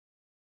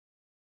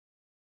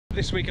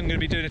This week I'm going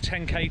to be doing a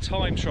 10k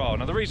time trial.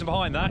 Now the reason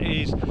behind that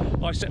is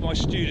I set my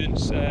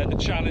students the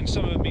challenge.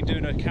 Some of them have been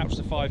doing a Couch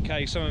to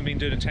 5k, some have been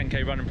doing a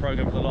 10k running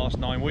program for the last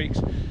 9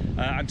 weeks.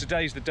 And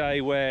today's the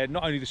day where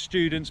not only the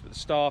students but the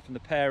staff and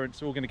the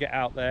parents are all going to get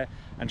out there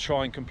and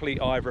try and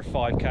complete either a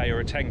 5k or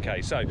a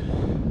 10k. So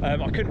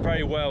I couldn't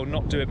very well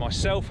not do it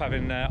myself,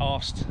 having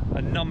asked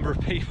a number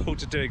of people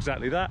to do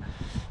exactly that.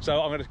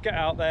 So I'm going to get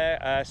out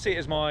there, see it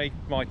as my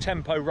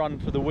tempo run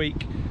for the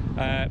week.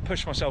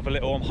 Push myself a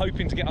little. I'm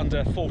hoping to get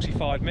under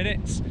 45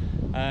 minutes.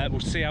 We'll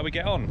see how we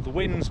get on. The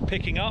wind's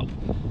picking up,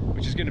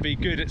 which is going to be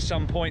good at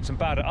some points and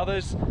bad at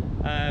others,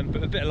 but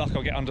with a bit of luck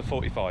I'll get under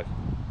 45.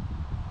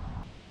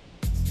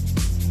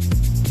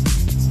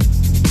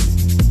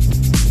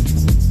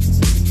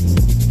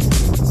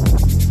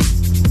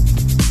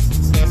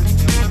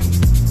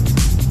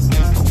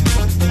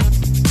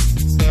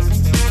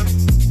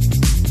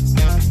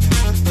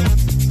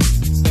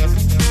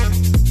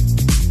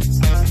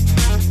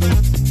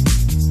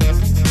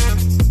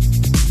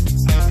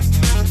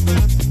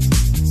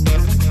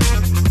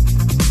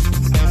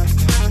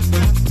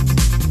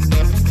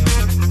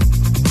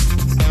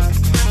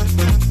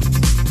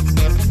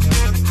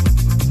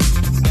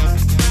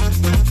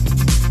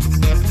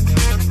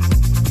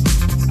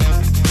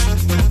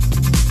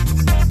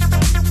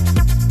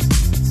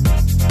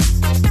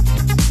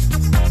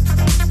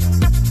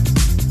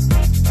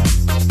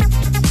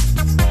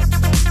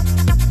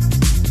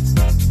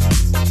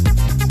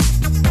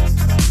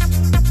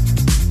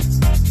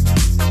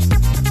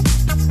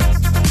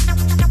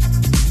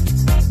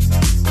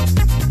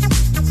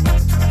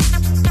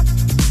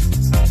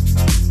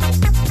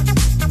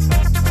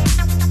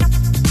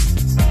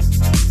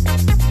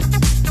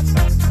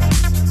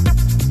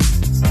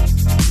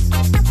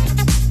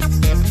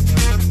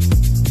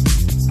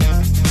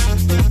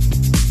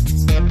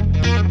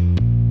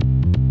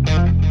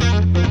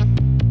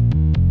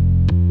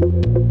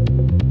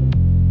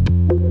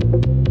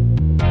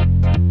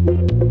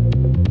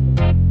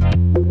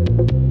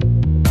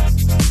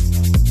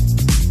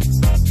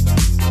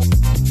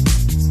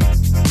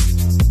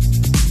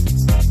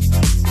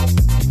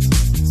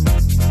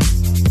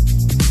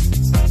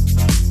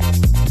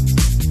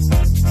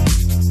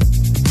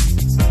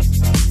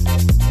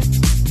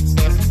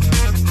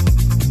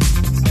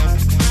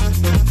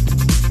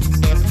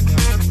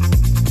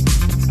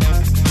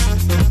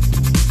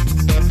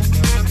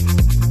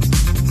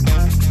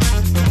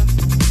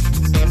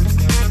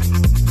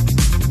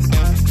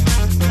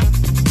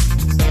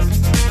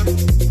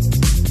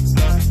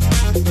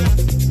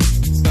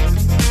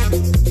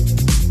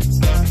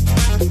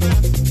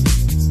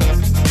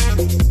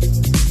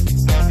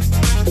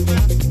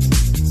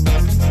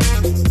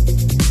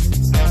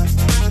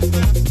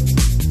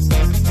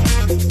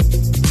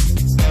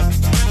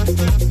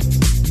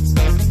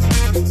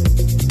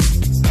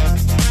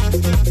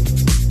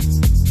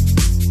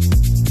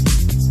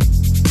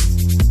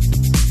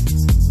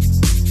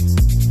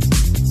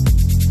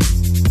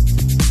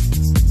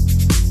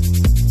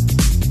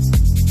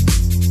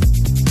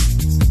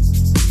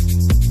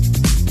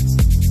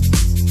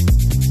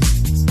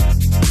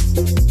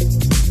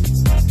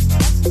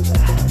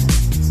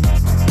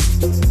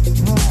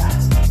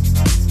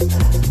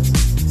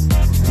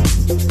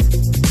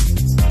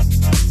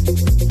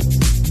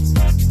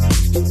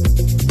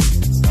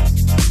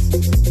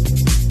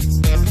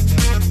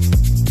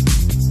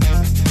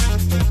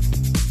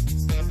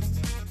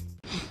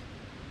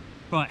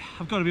 Right,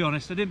 I've got to be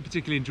honest, I didn't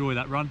particularly enjoy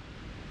that run.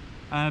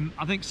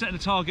 I think setting a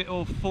target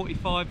of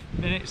 45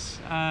 minutes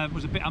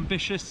was a bit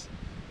ambitious,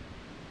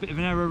 bit of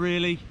an error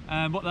really.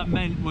 What that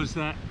meant was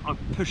that I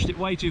pushed it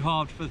way too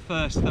hard for the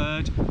first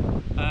third.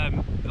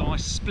 My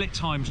split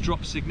times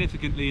dropped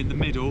significantly in the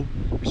middle,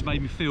 which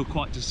made me feel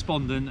quite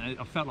despondent.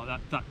 I felt like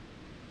that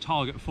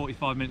target of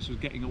 45 minutes was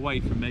getting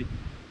away from me.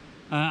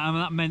 And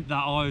that meant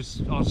that I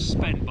was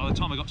spent by the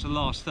time I got to the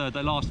last third.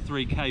 The last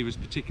 3k was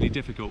particularly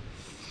difficult.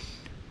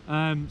 So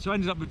I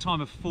ended up with a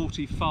time of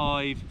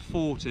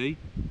 45:40,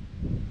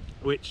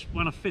 which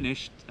when I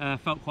finished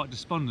felt quite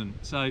despondent.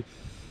 So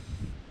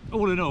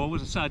all in all,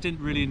 as I say, I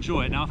didn't really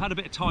enjoy it. Now I've had a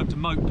bit of time to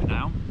mope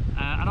now,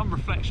 and on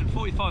reflection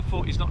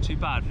 45:40 is not too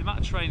bad. For the amount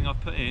of training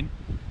I've put in,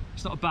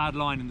 it's not a bad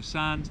line in the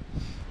sand.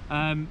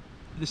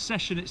 The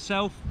session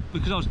itself,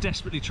 because I was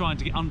desperately trying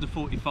to get under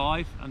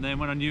 45, and then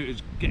when I knew it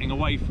was getting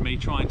away from me,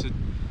 trying to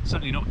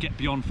certainly not get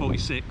beyond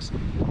 46,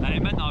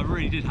 it meant that I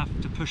really did have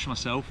to push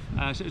myself.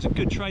 So it was a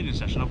good training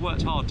session. I've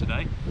worked hard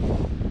today,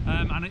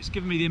 and it's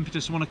given me the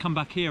impetus to want to come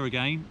back here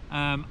again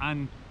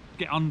and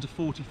get under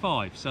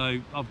 45. So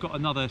I've got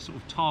another sort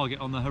of target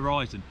on the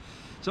horizon.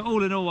 So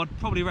all in all, I'd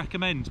probably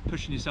recommend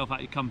pushing yourself out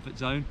of your comfort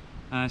zone,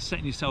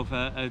 setting yourself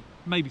a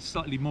maybe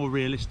slightly more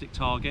realistic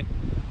target.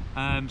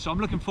 So I'm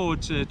looking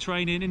forward to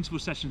training, interval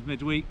sessions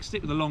midweek,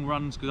 stick with the long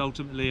runs because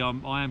ultimately I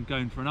am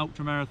going for an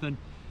ultra marathon,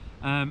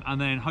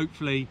 and then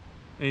hopefully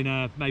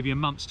in maybe a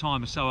month's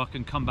time or so I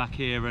can come back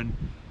here and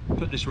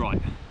put this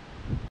right.